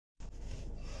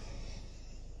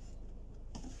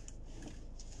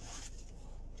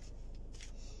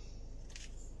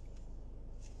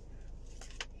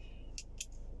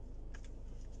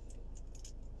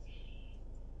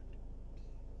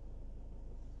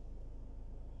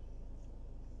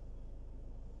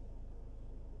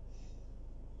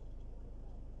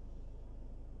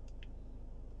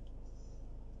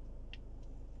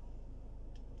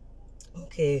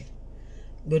Okay,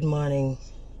 good morning,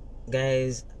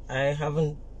 guys. I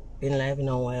haven't been live in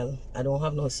a while. I don't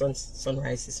have no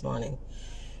sunrise this morning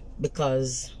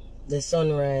because the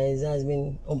sunrise has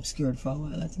been obscured for a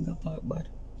while. I think I parked bad.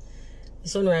 The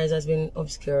sunrise has been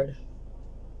obscured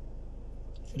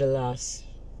for the last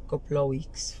couple of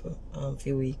weeks, for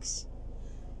few weeks.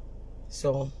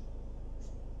 So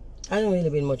I haven't really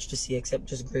been much to see except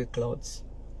just grey clouds.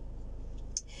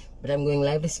 But I'm going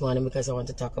live this morning because I want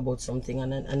to talk about something,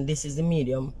 and this is the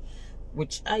medium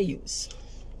which I use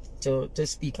to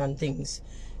speak on things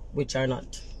which are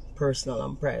not personal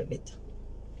and private.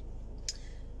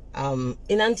 In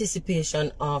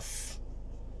anticipation of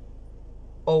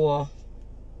our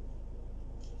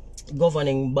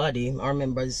governing body, our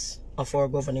members of our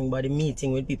governing body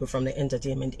meeting with people from the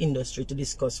entertainment industry to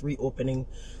discuss reopening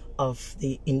of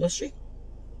the industry.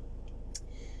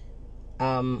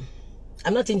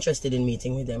 I'm not interested in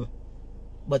meeting with them,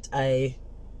 but I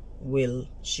will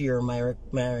share my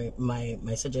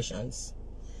suggestions.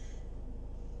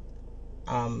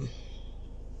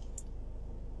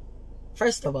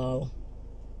 First of all,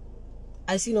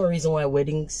 I see no reason why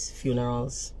weddings,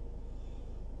 funerals,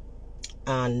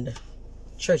 and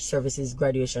church services,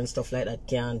 graduation, stuff like that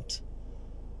can't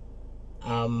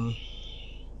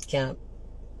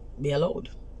be allowed.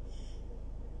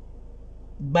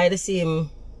 By the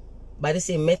same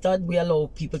method we allow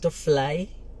people to fly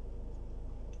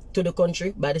to the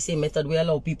country, by the same method we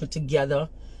allow people to gather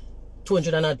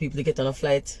 200 and odd people to get on a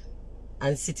flight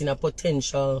and sit in a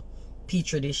potential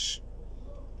petri dish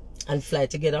and fly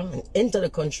together and enter the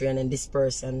country and then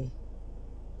disperse and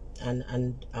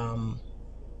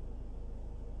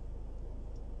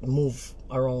move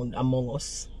around among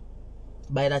us.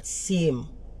 By that same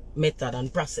method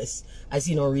and process, I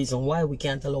see no reason why we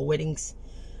can't allow weddings,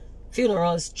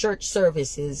 funerals, church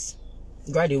services,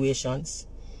 graduations.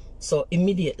 So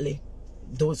immediately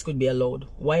those could be allowed.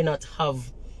 Why not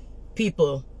have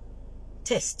people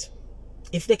test?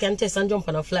 If they can test and jump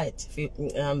on a flight,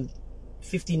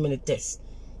 15-minute test,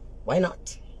 why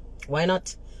not? Why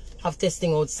not have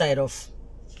testing outside of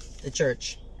the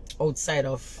church, outside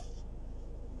of,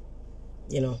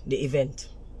 the event?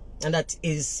 And that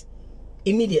is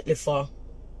immediately for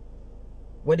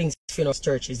weddings, funerals,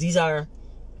 churches. These are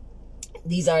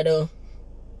the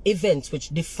events which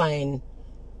define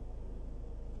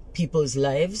people's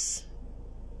lives.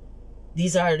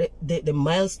 These are the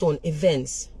milestone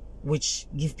events which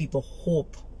give people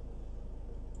hope,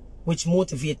 which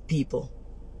motivate people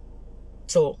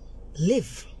to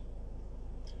live.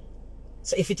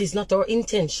 So if it is not our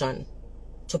intention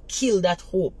to kill that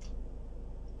hope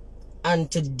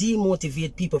and to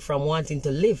demotivate people from wanting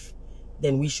to live,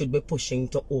 then we should be pushing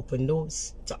to open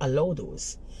those, to allow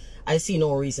those. I see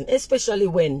no reason, especially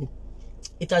when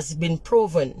it has been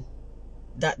proven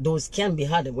that those can be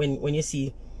had. When you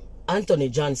see Anthony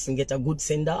Johnson get a good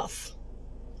send-off.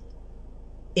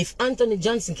 If Anthony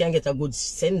Johnson can get a good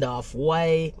send-off,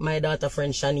 why my daughter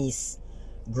friend Shanice's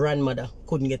grandmother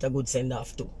couldn't get a good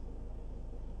send-off too?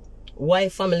 Why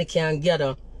family can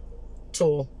gather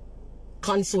to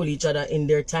console each other in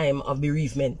their time of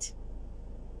bereavement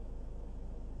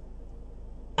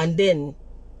and then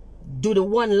do the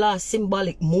one last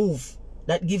symbolic move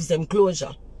that gives them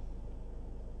closure,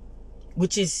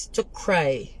 which is to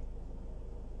cry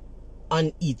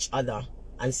on each other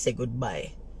and say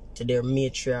goodbye to their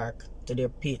matriarch, to their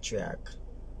patriarch.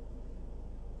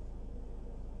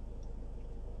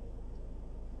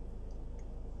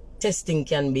 Testing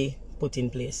can be put in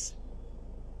place.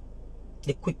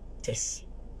 The quick test.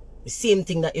 The same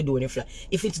thing that you do when you fly.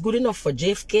 If it's good enough for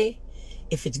JFK,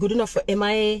 if it's good enough for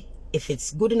MIA, if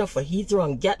it's good enough for Heathrow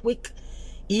and Gatwick,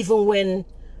 even when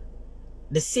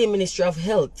the same Ministry of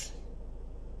Health,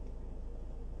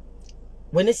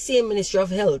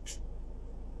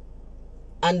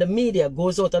 and the media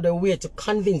goes out of their way to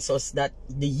convince us that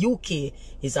the UK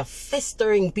is a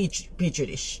festering petri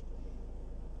dish,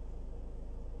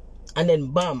 and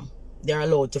then bam, they're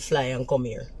allowed to fly and come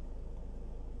here,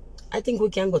 I think we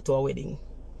can go to a wedding.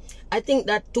 I think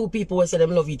that two people who say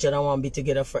them love each other and want to be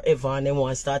together forever and they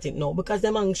want to start it now because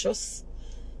they're anxious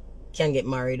can get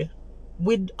married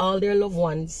with all their loved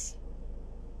ones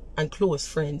and close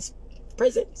friends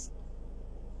present.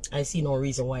 I see no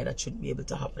reason why that shouldn't be able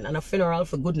to happen. And a funeral,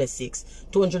 for goodness sakes,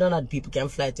 200 and odd people can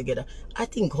fly together. I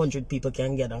think 100 people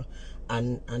can gather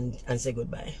and say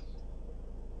goodbye.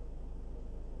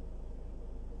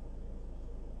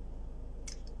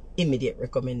 Immediate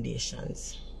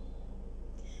recommendations.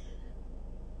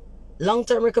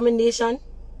 Long-term recommendation: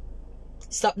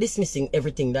 stop dismissing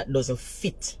everything that doesn't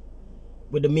fit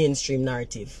with the mainstream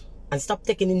narrative. and stop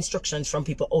taking instructions from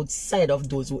people outside of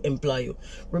those who employ you.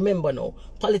 Remember now,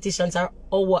 politicians are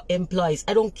our employees.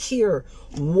 I don't care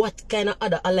what kind of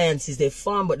other alliances they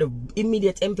form, but the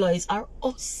immediate employees are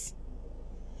us.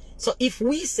 So if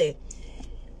we say,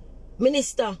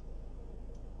 Minister,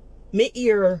 may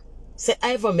hear say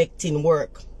ivermectin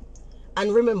work,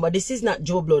 and remember, this is not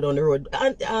Joe Blow down the road.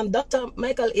 And Dr.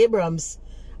 Michael Abrams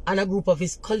and a group of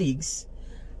his colleagues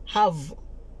have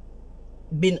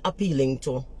been appealing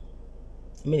to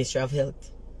Ministry of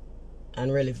Health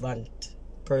and relevant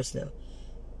personnel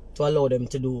to allow them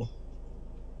to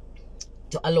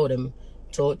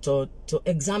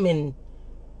examine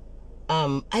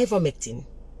ivermectin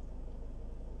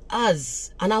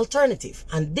as an alternative.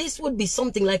 And this would be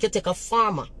something like you take a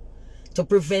pharma to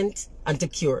prevent and to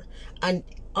cure. And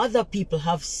other people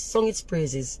have sung its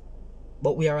praises,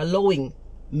 but we are allowing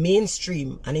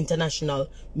mainstream and international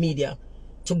media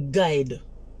to guide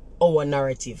our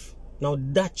narrative. Now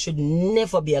that should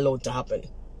never be allowed to happen.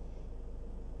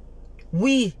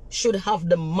 We should have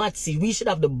the matsy, we should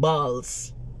have the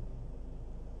balls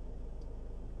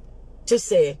to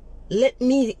say, let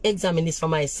me examine this for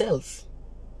myself.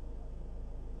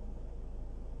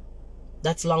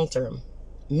 That's long term.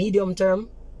 Medium term,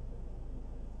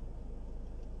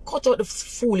 cut out the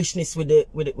foolishness with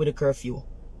the curfew.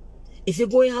 If you're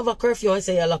going to have a curfew and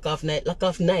say you lock off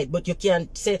night, but you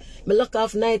can't say me lock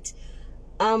off night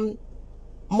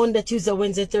Monday, Tuesday,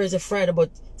 Wednesday, Thursday, Friday,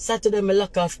 but Saturday me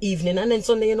lock off evening, and then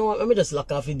Sunday, you know what, let me just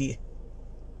lock off the day.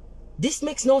 This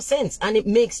makes no sense, and it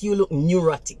makes you look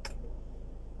neurotic.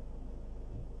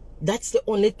 That's the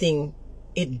only thing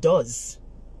it does.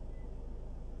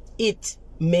 It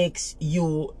makes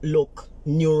you look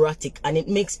neurotic, and it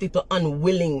makes people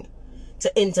unwilling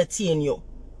to entertain you.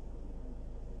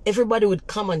 Everybody with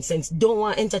common sense don't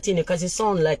want to entertain you because you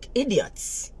sound like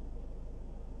idiots.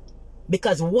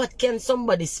 Because what can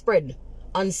somebody spread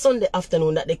on Sunday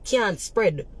afternoon that they can't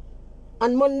spread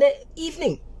on Monday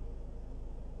evening?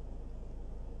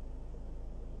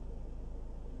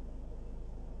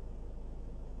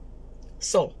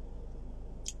 So,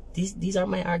 these are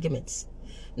my arguments.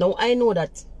 Now, I know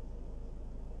that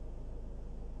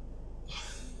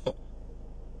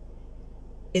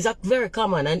it's a very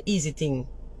common and easy thing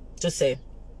to say,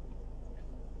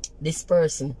 this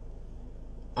person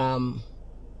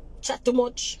chat too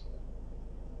much,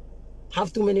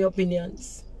 have too many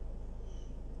opinions,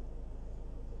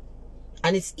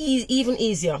 and it's even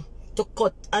easier to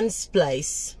cut and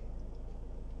splice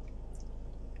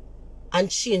and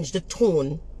change the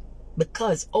tone,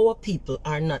 because our people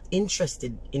are not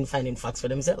interested in finding facts for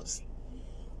themselves.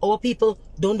 Our people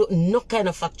don't do no kind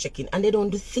of fact checking, and they don't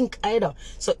do think either.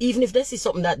 So even if they see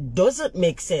something that doesn't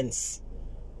make sense,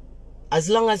 as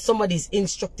long as somebody's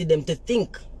instructed them to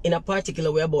think in a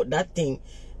particular way about that thing,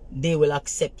 they will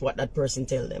accept what that person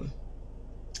tell them.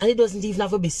 And it doesn't even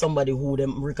have to be somebody who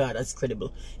them regard as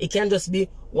credible. It can just be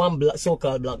one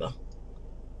so-called blogger.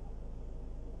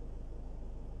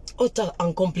 Utter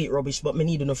and complete rubbish, but me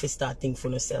need enough to start think for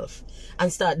yourself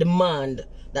and start demand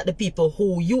that the people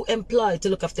who you employ to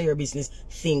look after your business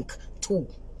think too.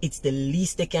 It's the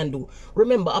least they can do.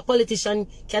 Remember, a politician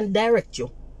can direct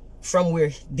you from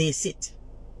where they sit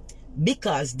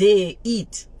because they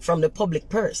eat from the public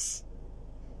purse.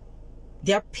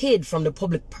 They are paid from the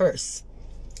public purse,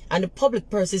 and the public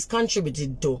purse is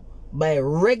contributed to by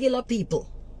regular people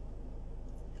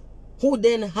who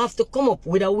then have to come up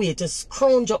with a way to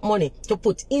scrounge up money to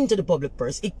put into the public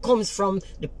purse. It comes from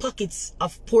the pockets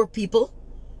of poor people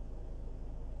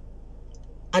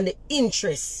and the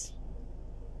interests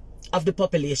of the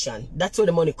population. That's where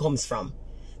the money comes from.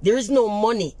 There is no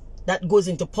money that goes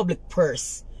into public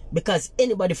purse because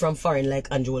anybody from foreign like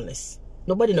Andrew Wellness.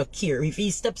 Nobody not care. If he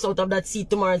steps out of that seat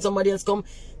tomorrow and somebody else come,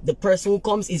 the person who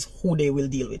comes is who they will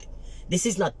deal with. This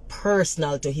is not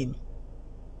personal to him.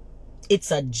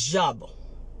 It's a job.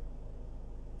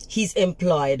 He's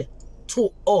employed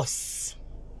to us.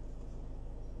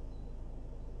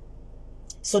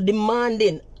 So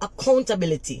demanding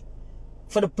accountability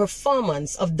for the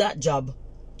performance of that job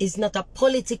is not a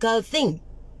political thing.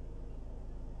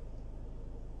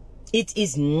 It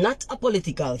is not a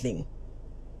political thing.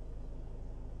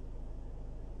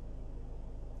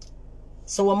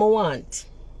 So what I want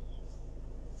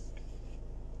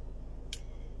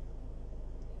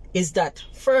is that,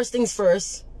 first things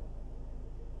first,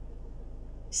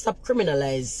 stop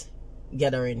criminalize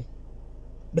gathering.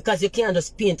 Because you can't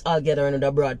just paint all gathering with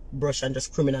a broad brush and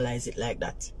just criminalize it like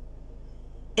that.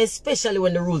 Especially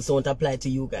when the rules don't apply to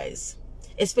you guys.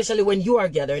 Especially when you are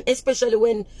gathering. Especially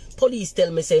when police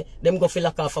tell me, say, them go for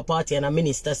lock off a party and a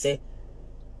minister say,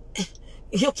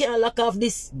 you can't lock off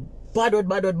this Bad word,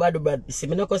 bad word, bad word, bad. See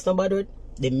me no cuss no bad word?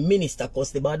 The minister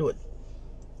cuss the bad word.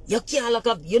 You can't look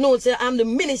up, you know, say I'm the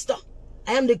minister.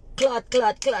 I am the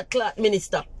clot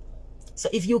minister. So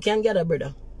if you can gather,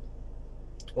 brother,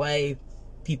 why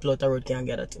people out the road can't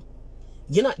gather too?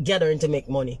 You're not gathering to make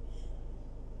money.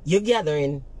 You're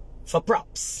gathering for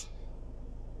props.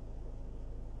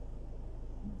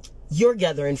 You're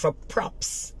gathering for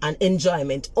props and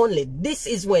enjoyment only. This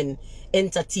is when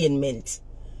entertainment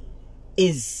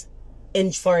is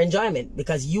for enjoyment,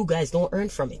 because you guys don't earn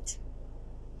from it.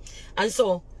 And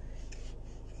so,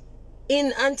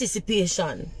 in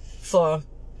anticipation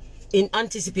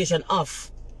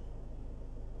of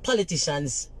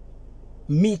politicians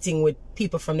meeting with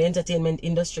people from the entertainment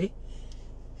industry,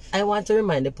 I want to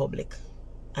remind the public,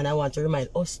 and I want to remind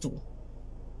us too,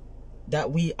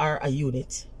 that we are a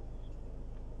unit.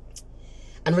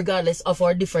 And regardless of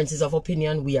our differences of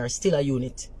opinion, we are still a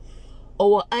unit.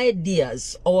 Our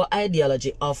ideas, our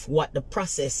ideology of what the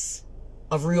process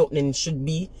of reopening should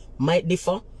be might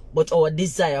differ, but our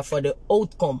desire for the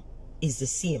outcome is the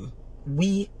same.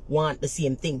 We want the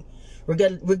same thing.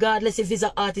 Regardless if it's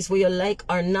an artist where you like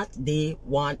or not, they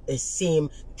want the same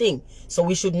thing. So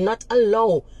we should not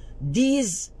allow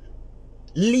these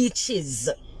leeches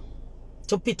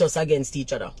to pit us against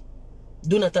each other.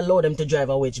 Do not allow them to drive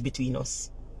a wedge between us.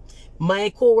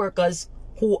 My co-workers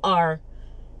who are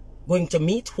going to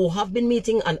meet, who have been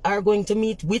meeting and are going to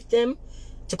meet with them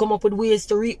to come up with ways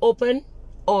to reopen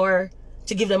or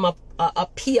to give them a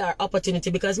PR opportunity,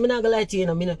 because I'm not gonna lie to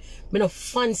you, me no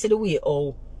fancy the way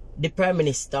how the Prime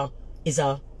Minister is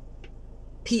a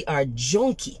PR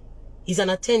junkie. He's an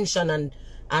attention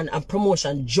and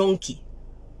promotion junkie.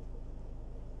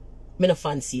 Me no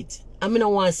fancy it. And me no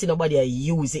want to see nobody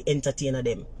use the entertainer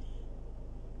them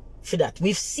for that.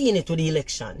 We've seen it with the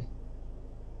election.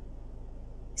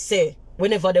 Say,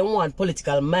 whenever they want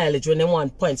political mileage, when they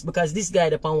want points, because this guy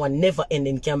upon one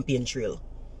never-ending campaign trail.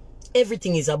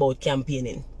 Everything is about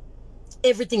campaigning.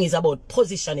 Everything is about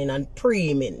positioning and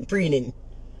preening.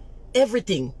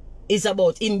 Everything is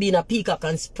about him being a peacock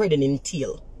and spreading his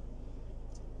tail.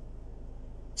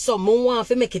 So, I want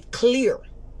to make it clear.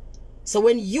 So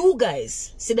when you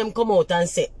guys see them come out and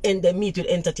say, and they meet with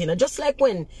entertainer, just like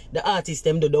when the artists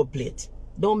them do dub plate.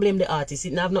 Don't blame the artist.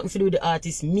 It have nothing to do with the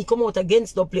artist. Me come out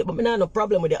against dub plate, but me not have no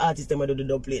problem with the artists them do the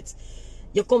dub plates.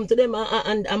 You come to them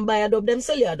and buy a dub, them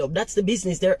sell you a dub. That's the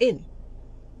business they're in.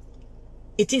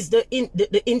 It is the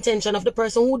intention of the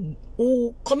person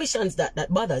who commissions that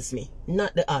bothers me,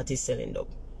 not the artist selling dub.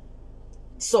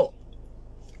 So,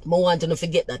 I want to not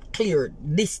forget that clear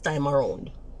this time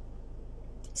around.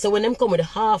 So when them come with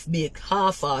half-baked,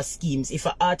 half-ass schemes, if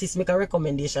an artist make a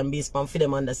recommendation based on for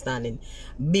them understanding,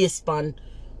 based on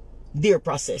their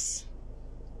process,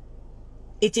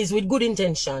 it is with good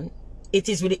intention. It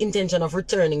is with the intention of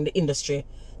returning the industry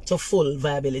to full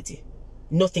viability.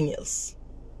 Nothing else.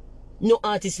 No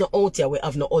artist no out here will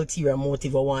have no ulterior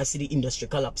motive or want to see the industry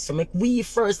collapse. So make we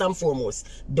first and foremost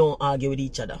don't argue with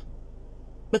each other.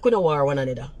 Make we no war one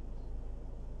another.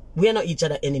 We are not each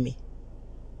other enemy.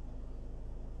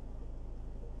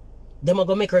 Them are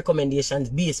going to make recommendations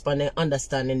based on their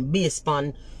understanding, based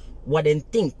on what they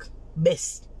think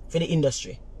best for the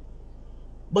industry.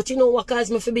 But you know what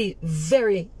caused me to be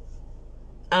very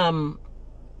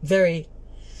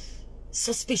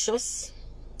suspicious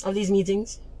of these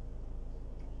meetings?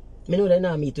 I know they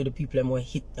now meet with the people who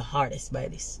hit the hardest by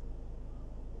this.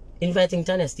 Inviting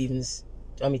Tanya Stevens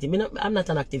to a meeting. I'm not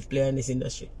an active player in this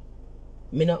industry.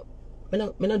 I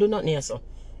do nothing here, so.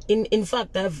 In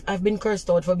fact, I've been cursed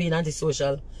out for being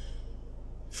antisocial,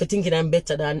 for thinking I'm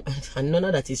better than, and none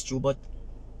of that is true, but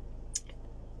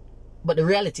the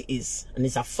reality is, and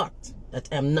it's a fact, that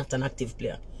I'm not an active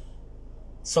player.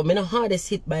 So I'm the hardest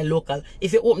hit by local.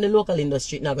 If you open the local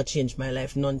industry, it's not going to change my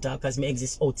life none, because I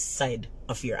exist outside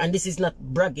of here. And this is not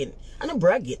bragging. I'm not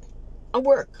bragging. I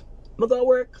work. I go to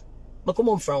work. I come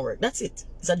home from work. That's it.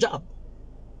 It's a job.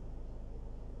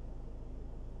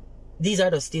 These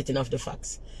are the stating of the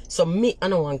facts. So me, I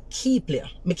don't want key player.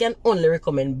 Me can only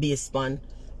recommend based on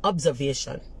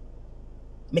observation.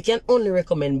 Me can only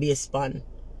recommend based on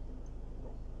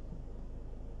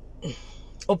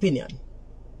opinion.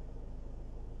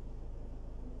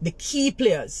 The key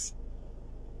players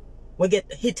will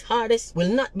get hit hardest will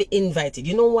not be invited.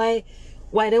 You know why?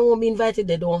 Why they won't be invited?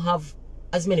 They don't have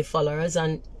as many followers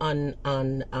on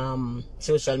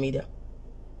social media.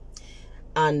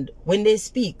 And when they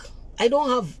speak, I don't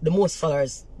have the most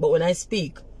followers, but when I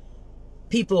speak,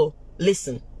 people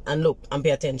listen and look and pay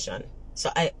attention.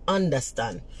 So I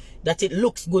understand that it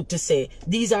looks good to say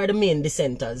these are the main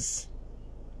dissenters.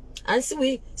 And so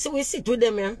we sit with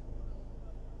them here.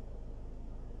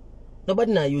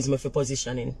 Nobody now use me for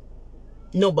positioning.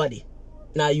 Nobody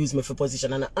now use me for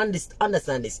position. And I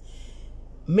understand this.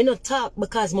 Me not talk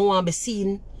because I want to be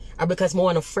seen or because I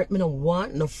want a friend. Me not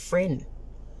want no friend.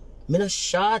 Me not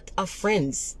short of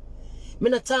friends. Me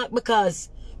not talk because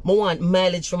I want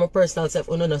mileage from my personal self.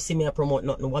 Oh, no, see me I promote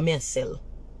nothing. What me I sell?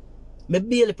 Me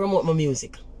barely promote my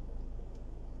music.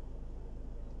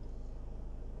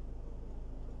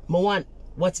 I want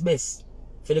what's best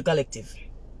for the collective.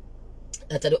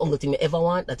 That's the only thing I ever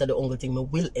want. That's the only thing I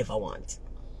will ever want.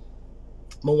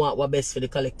 I want what's best for the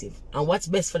collective. And what's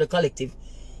best for the collective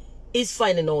is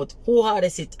finding out who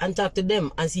hardest it and talk to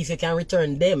them and see if you can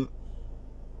return them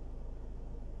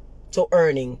to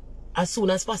earning as soon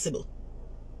as possible.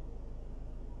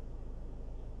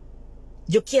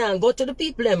 You can't go to the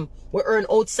people them who earn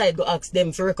outside, go ask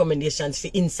them for recommendations for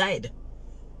inside.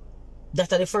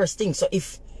 That's the first thing. So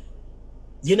if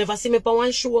you never see me on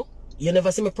one show, you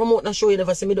never see me promote a show, you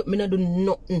never see me not do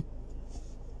nothing.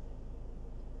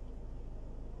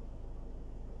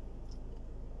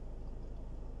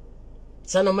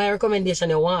 So I know my recommendation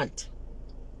you want.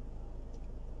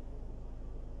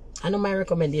 I know my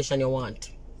recommendation you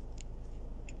want.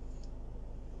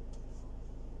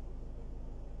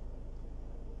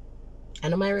 I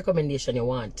know my recommendation you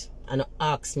want. And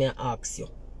ask me, I ask you.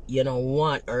 You don't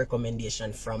want a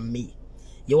recommendation from me.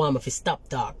 You want me to stop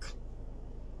talk.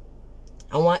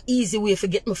 And one easy way to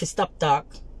get me to stop talk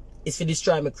is to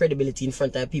destroy my credibility in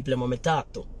front of people I'm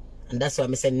talk to. And that's why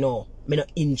I say no, I'm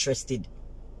not interested.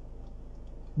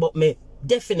 But me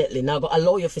definitely now go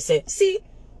allow you to say, see,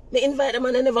 me invite them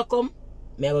and they never come.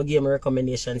 Me I go give them a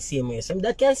recommendation same way. So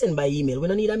that can send by email. We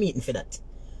don't need a meeting for that.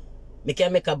 Me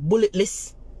can make a bullet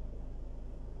list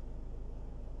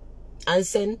and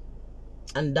send.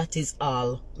 And that is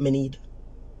all me need.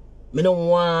 Me don't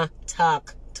want to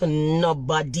talk to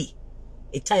nobody.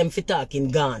 A time for talking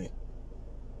gone.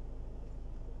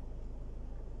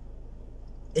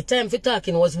 The time for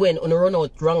talking was when on run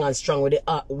out wrong and strong with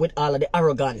all of the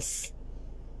arrogance.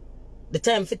 The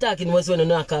time for talking was when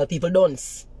you call people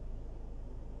dunce.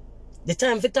 The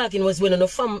time for talking was when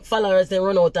followers then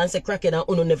run out and say crackhead and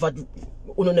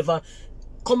uno never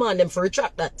command them for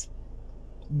retract that.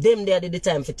 Them there did the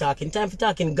time for talking. Time for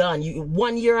talking gone. You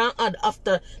 1 year and odd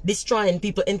after destroying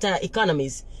people's entire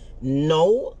economies.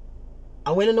 No.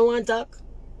 I when you no want to talk.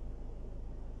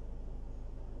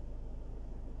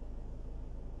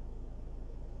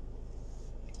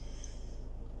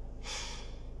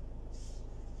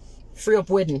 Free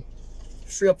up wedding,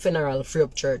 free up funeral, free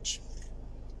up church.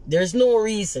 There's no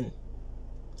reason.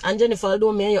 And Jennifer,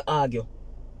 don't me and you argue.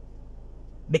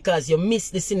 Because you miss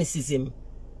the cynicism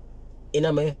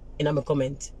in my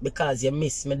comment. Because you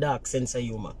miss my dark sense of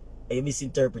humor. And you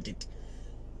misinterpret it.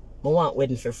 I want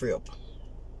wedding for free up.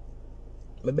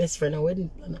 My best friend a wedding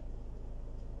planner.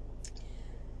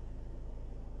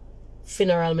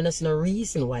 Funeral, I don't see no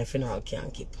reason why funeral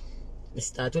can't keep. I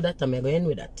start with that and I go end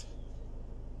with that.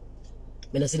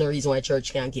 I don't see no reason why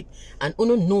church can't keep. And I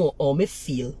don't know how I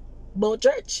feel about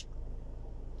church.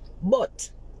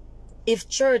 But if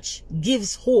church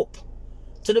gives hope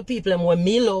to the people who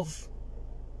me love,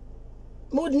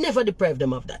 I would never deprive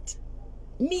them of that.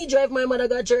 Me drive my mother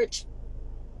to church.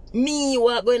 Me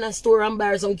walk go in a store and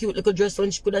buy some cute little dress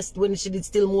when she did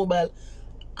still mobile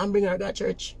and bring her to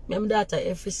church. Me and my daughter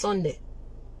every Sunday.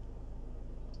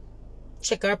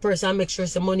 Check her purse and make sure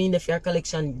some money in the fair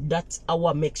collection. That's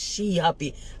what makes she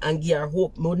happy and give her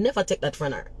hope. I would never take that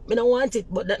from her. I don't want it,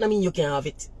 but that doesn't mean you can't have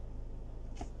it.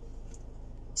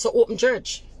 So open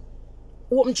church.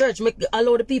 Open church.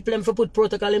 Allow the people them to put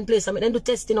protocol in place. I mean, then do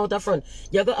testing out of front.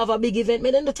 You're going to have a big event.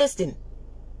 Then do testing.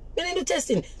 Then do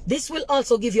testing. This will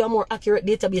also give you a more accurate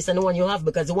database than the one you have,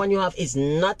 because the one you have is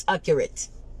not accurate.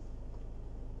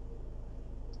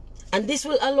 And this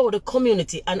will allow the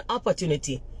community an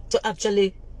opportunity to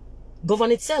actually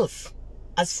govern itself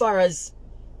as far as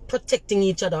protecting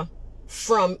each other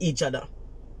from each other.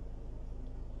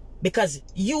 Because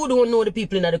you don't know the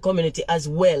people in the community as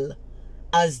well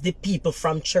as the people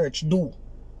from church do.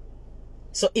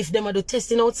 So if them are do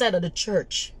testing outside of the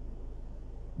church,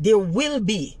 there will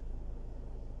be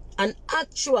an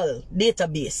actual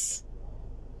database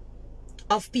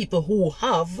of people who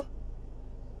have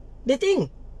the thing.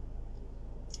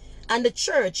 And the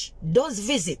church does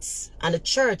visits, and the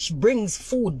church brings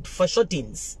food for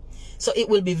shut-ins. So it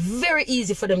will be very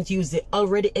easy for them to use the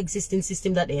already existing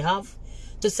system that they have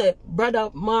to say, Brother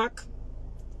Mark,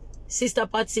 Sister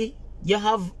Patsy, you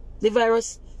have the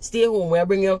virus, stay home, we'll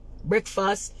bring you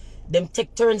breakfast. Them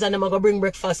take turns and them are going to bring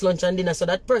breakfast, lunch and dinner, so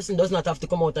that person does not have to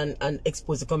come out and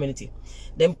expose the community.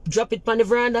 Them drop it on the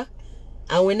veranda,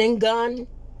 and when they're gone,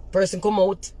 person come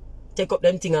out take up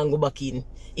them thing and go back in.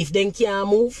 If they can't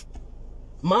move,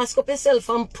 mask up yourself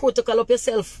and protocol up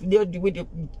yourself.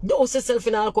 Dose yourself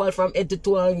in alcohol from head to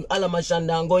toe and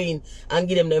alamashanda and go in and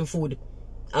give them food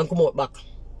and come out back.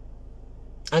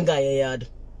 And go your yard.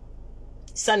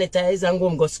 Sanitize and go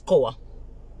and go scour.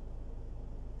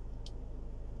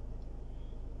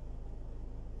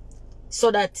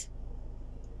 So that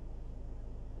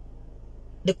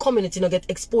the community not get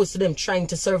exposed to them trying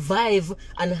to survive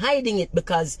and hiding it,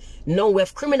 because now we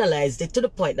have criminalized it to the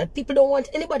point that people don't want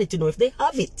anybody to know if they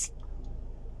have it.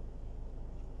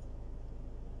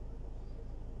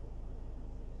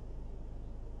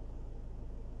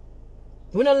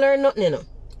 We don't learn nothing, you know.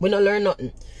 We don't learn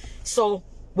nothing. So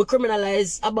we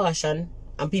criminalize abortion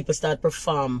and people start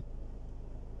perform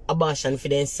abortion for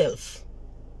themselves.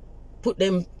 Put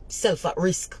themselves at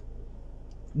risk.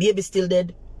 Baby still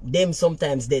dead. Them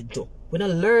sometimes dead too. We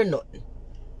don't learn nothing.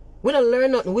 We don't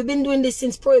learn nothing. We've been doing this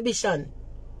since Prohibition.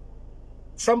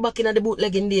 From back in the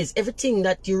bootlegging days. Everything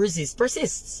that you resist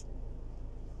persists.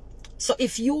 So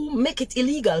if you make it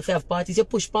illegal to have parties, you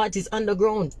push parties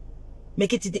underground.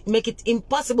 Make it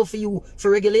impossible for you to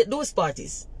regulate those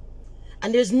parties.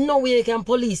 And there's no way you can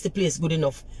police the place good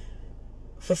enough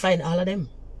to find all of them.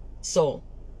 So,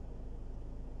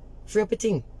 free up a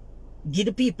thing. Give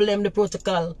the people them the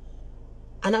protocol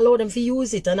and allow them to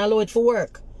use it and allow it for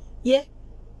work. Yeah.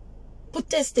 Put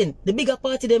testing. The bigger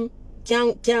party them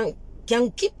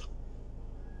can keep.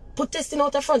 Put testing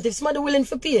out the front. If somebody willing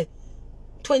to pay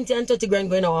 20 and 30 grand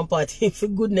going on one party, for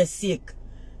goodness sake,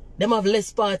 them have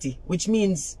less party, which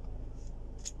means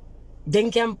they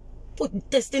can put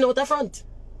testing out the front.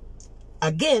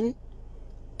 Again,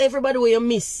 everybody where you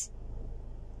miss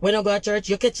when you go to church,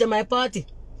 you catch my party.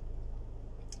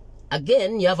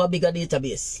 Again, you have a bigger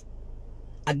database.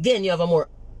 Again, you have a more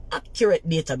accurate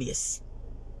database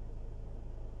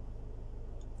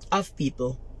of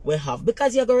people we have.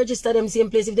 Because you have to register them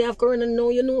same place. If they have corona, no,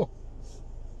 you know.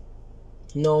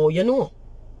 No, you know.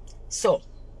 So,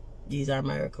 these are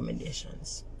my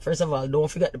recommendations. First of all,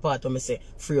 don't forget the part where I say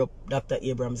free up Dr.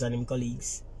 Abrams and him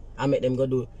colleagues and make them go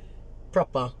do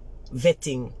proper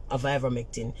vetting of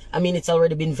ivermectin. I mean, it's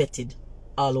already been vetted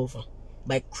all over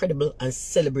by credible and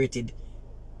celebrated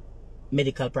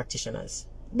medical practitioners.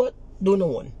 But do no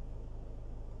one.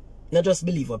 Not just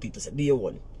believe what people say. Do your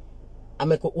one. I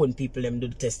make our own people them do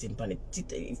the testing on it.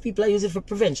 If people are using it for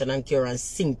prevention and cure and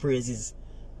sing praises,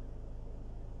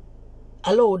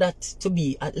 allow that to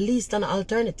be at least an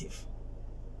alternative.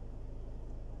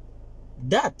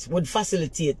 That would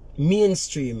facilitate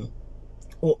mainstream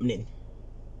opening.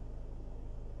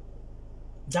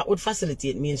 That would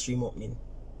facilitate mainstream opening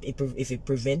if it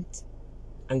prevent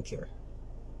and cure.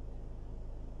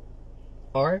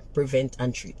 Or prevent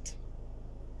and treat.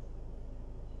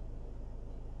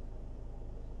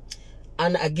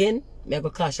 And again, me go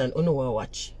caution, you know what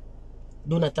watch.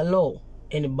 Do not allow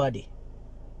anybody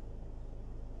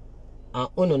and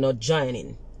you not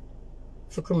joining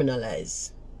for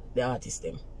criminalize the artists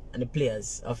them and the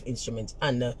players of instruments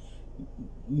and the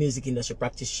music industry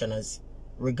practitioners,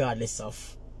 regardless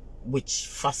of which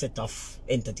facet of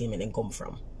entertainment they come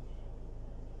from.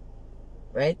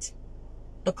 Right?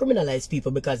 Not criminalize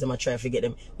people because they might try to get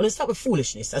them. When they stop with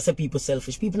foolishness, I say people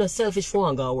selfish. People not selfish for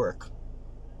one go work.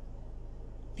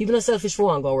 People not selfish for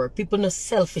one go work. People not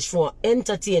selfish for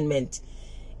entertainment.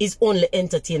 Is only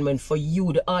entertainment for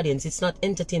you, the audience. It's not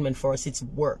entertainment for us, it's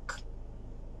work.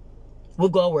 We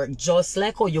go to work just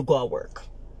like how you go to work.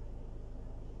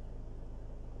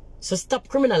 So stop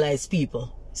criminalize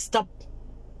people. Stop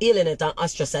alienate and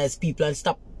ostracize people, and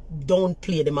stop don't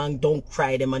play them and don't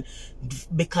cry them and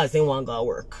because they want to go to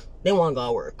work. They want to go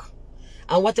to work.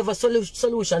 And whatever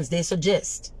solutions they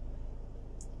suggest,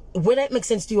 whether it makes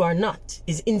sense to you or not,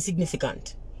 is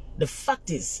insignificant. The fact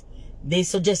is, they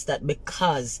suggest that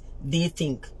because they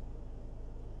think,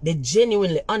 they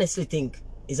genuinely, honestly think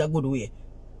is a good way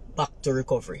back to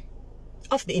recovery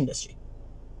of the industry.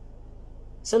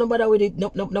 So nobody with it,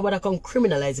 nobody can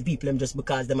criminalize the people just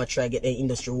because they might try to get the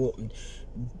industry opened.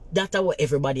 That's what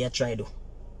everybody are trying to do.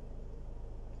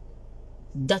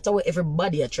 That's what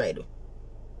everybody are trying to do.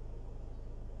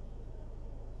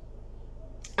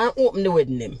 And open the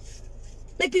wedding them.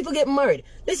 Make people get married.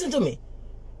 Listen to me.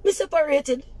 Me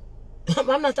separated.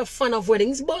 I'm not a fan of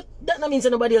weddings, but that not means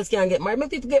that nobody else can get married. Make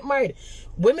people get married.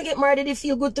 When me get married, they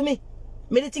feel good to me.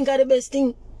 Me they think are the best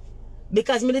thing.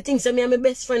 Because me they think say me and my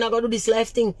best friend are going to do this life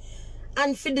thing.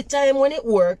 And for the time when it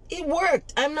worked, it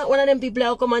worked. I'm not one of them people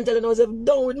who come and tell us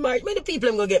don't with marriage. Me the people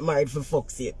I'm going to get married for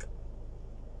fuck's sake.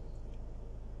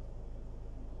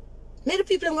 Me the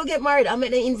people I'm going to get married. I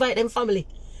make them invite them family.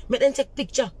 Make them take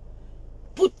picture.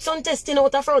 Put some testing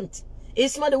out the front.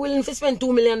 If somebody willing to spend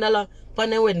 $2 million on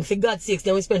their wedding, for God's sakes,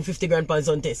 they will spend 50 grand pounds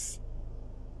on tests.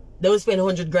 They will spend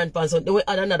 100 grand pounds on, they will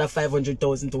add another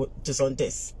 500,000 to some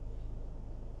tests.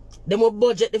 They will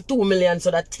budget the 2 million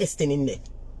so that testing in there.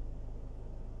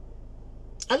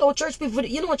 Allow church people,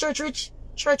 you know what church rich?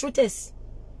 Church with tests.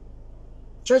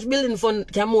 Church building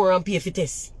fund can more and pay for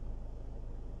tests.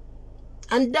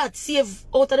 And that save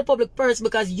out of the public purse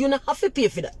because you don't have to pay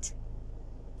for that.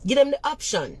 Give them the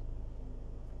option.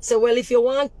 So, well, if you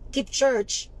want to keep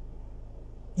church,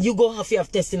 you go have to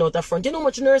have testing out the front. You know how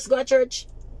much nurse go to church?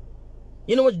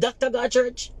 You know how much doctor go to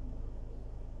church?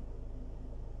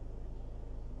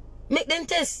 Make them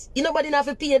tests. You nobody have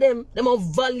to pay them. Them have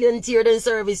volunteer their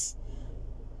service.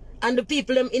 And the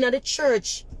people them in the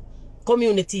church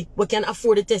community who can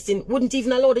afford the testing wouldn't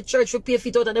even allow the church to pay for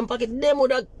it out of them pocket. Them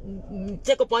would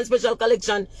take up one special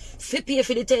collection to pay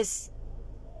for the test.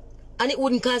 And it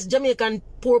wouldn't cost Jamaican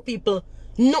poor people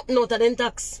nothing out of them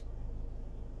tax.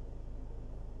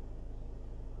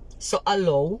 So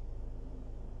allow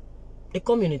the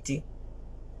community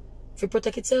to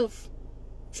protect itself,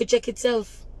 to check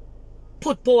itself.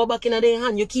 Put power back in their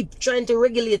hand. You keep trying to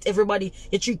regulate everybody.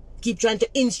 You keep trying to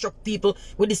instruct people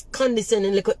with this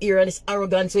condescending little ear and this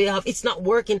arrogance where you have. It's not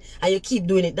working and you keep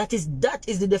doing it. That is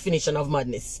the definition of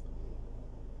madness.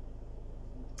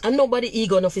 And nobody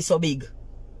ego enough is so big.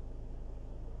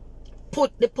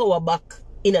 Put the power back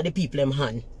in the people in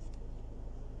hand.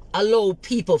 Allow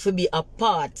people to be a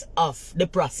part of the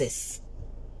process.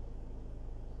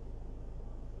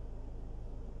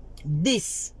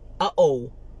 This are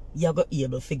how you're going to be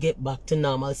able to get back to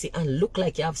normalcy and look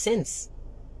like you have sense.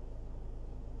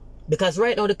 Because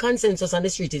right now the consensus on the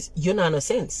street is you don't have no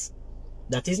sense.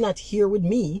 That is not here with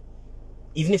me,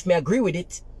 even if I agree with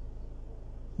it.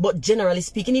 But generally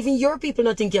speaking, even your people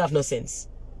don't think you have no sense.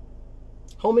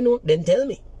 How many know? Then tell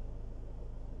me.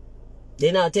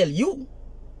 They not tell you.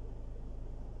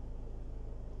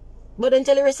 But then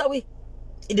tell the rest of we.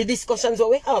 In the discussions that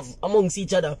we have amongst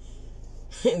each other,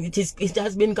 it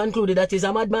has been concluded that he's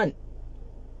a madman.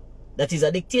 That is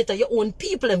a dictator. Your own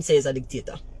people them say is a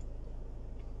dictator.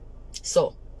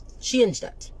 So, change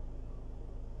that.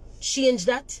 Change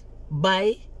that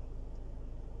by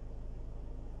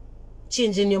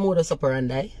changing your modus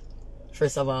operandi,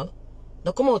 first of all.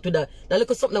 Now come out with that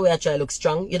little something where I try to look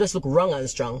strong. You just look wrong and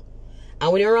strong.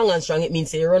 And when you're wrong and strong, it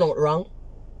means you run out wrong.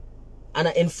 And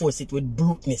I enforce it with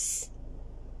bruteness.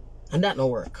 And that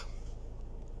don't work.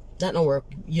 That don't work.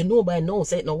 You know by now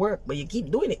say it don't work, but you keep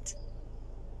doing it.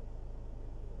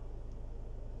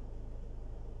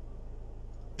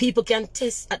 People can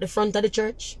test at the front of the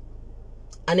church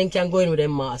and then can go in with their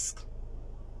mask.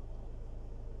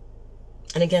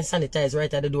 And they can sanitize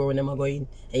right at the door when they are going.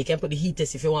 And you can put the heat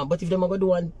test if you want. But if they are going to do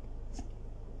one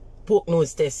poke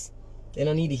nose test, they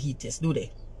don't need the heat test, do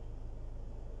they?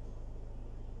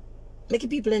 Make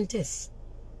people and test.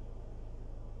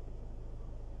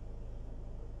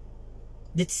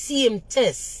 The same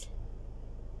test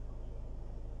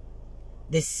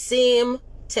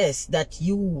that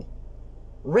you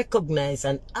recognize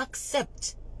and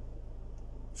accept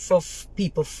for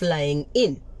people flying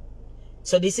in.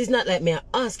 So this is not like me I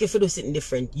ask you to do something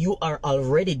different. You are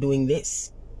already doing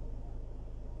this.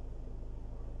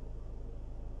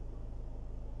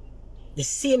 The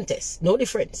same test, no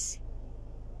difference.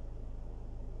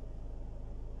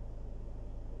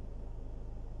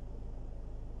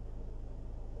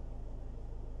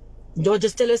 Don't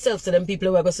just tell yourself to them people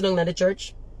who are going to sit down at the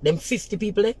church, them 50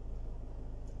 people there,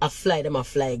 I fly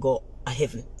go to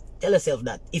heaven. Tell yourself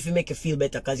that if you make you feel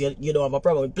better because you don't have a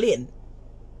problem with plane.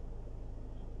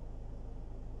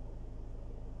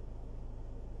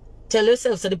 Tell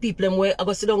yourself to the people them where I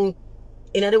go sit down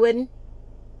in the wedding,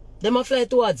 them a fly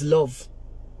towards love.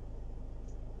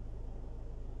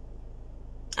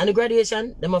 And the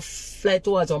graduation, them a fly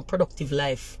towards one productive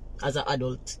life as an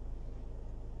adult.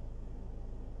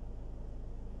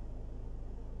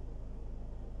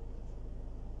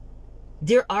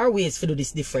 There are ways to do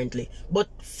this differently. But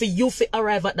for you to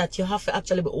arrive at that, you have to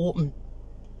actually be open.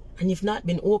 And you've not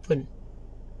been open.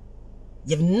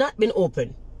 You've not been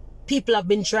open. People have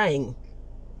been trying.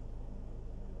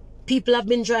 People have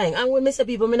been trying. And when I say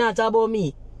people, I not talk about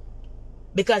me.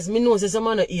 Because me know some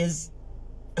man is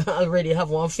already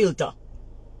have one filter.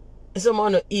 Some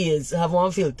man is have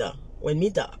one filter when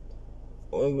me talk.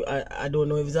 I don't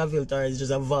know if it's a filter or it's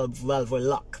just a valve or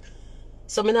lock.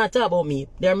 So me not talk about me.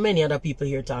 There are many other people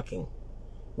here talking.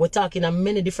 We're talking in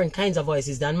many different kinds of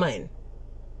voices than mine.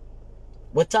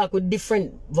 We talk with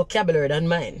different vocabulary than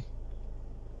mine.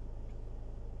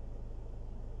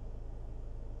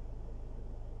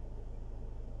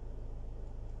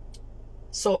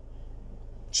 So,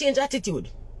 change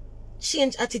attitude.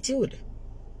 Change attitude.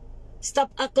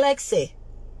 Stop act like say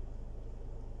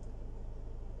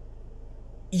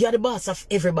you're the boss of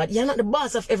everybody. You're not the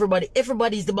boss of everybody.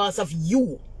 Everybody is the boss of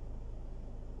you.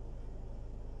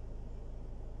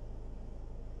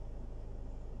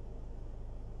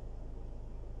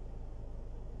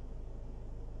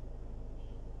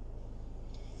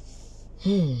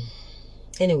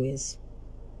 Anyways,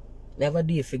 never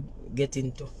do if you get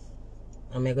into.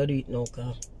 I'm gonna do it now,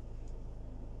 cause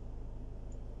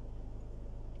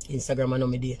Instagram and no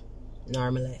me day,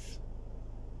 nor my life.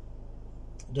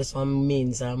 Just one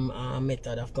means a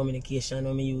method of communication that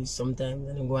I use sometimes,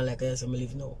 and I'm going like I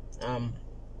live now.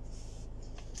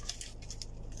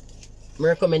 My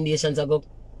recommendations I go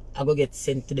get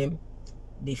sent to them.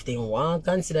 If they want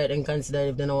to consider it, then consider it.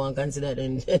 If they don't want to consider it,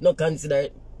 then they don't consider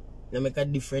it. They make a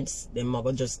difference. Them I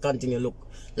go just continue look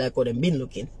like how they've been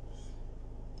looking.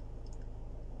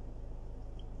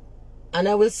 And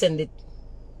I will send it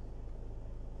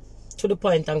to the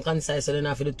point and concise, so they don't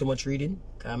have to do too much reading,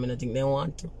 because I don't think they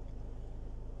want to.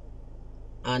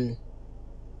 And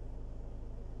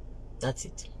that's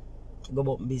it. Go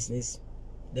about business.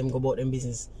 Them go about them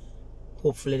business.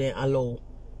 Hopefully they allow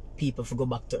people to go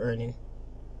back to earning.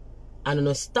 And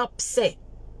no stop say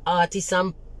artists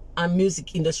and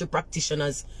music industry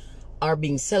practitioners are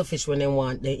being selfish when they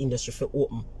want the industry to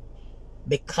open.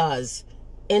 Because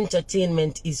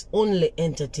entertainment is only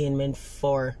entertainment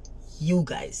for you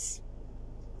guys.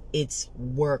 It's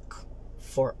work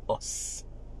for us.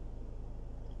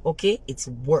 Okay? It's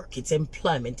work. It's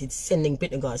employment. It's sending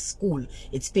people to go to school.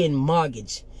 It's paying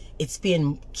mortgage. It's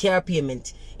paying car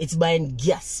payment. It's buying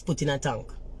gas, put in a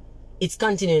tank. It's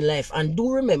continuing life. And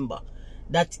do remember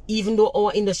that even though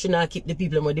our industry now keep the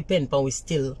people who depend upon, we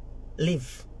still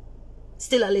live.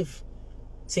 Still alive.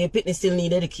 So your people still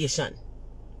need education.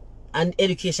 And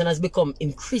education has become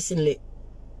increasingly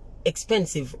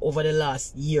expensive over the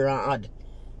last year and odd.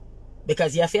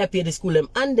 Because you have to pay the school them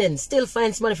and then still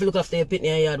find somebody to look after your pit in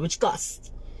your yard, which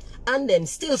costs. And then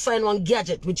still find one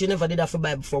gadget which you never did have to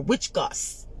buy before, which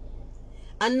costs.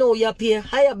 And now you pay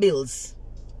higher bills.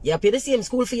 You pay the same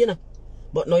school fee, you know.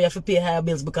 But now you have to pay higher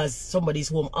bills because somebody's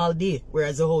home all day,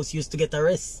 whereas the house used to get a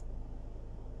rest.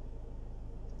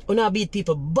 You now beat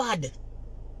people bad.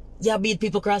 You beat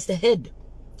people across the head.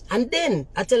 And then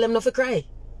I tell them not to cry.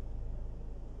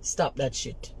 Stop that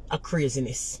shit. A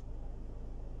craziness.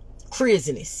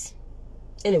 Craziness.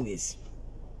 Anyways,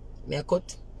 may I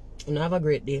cut. You know, have a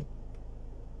great day.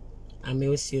 And may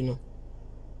we see you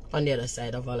on the other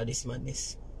side of all of this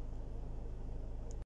madness.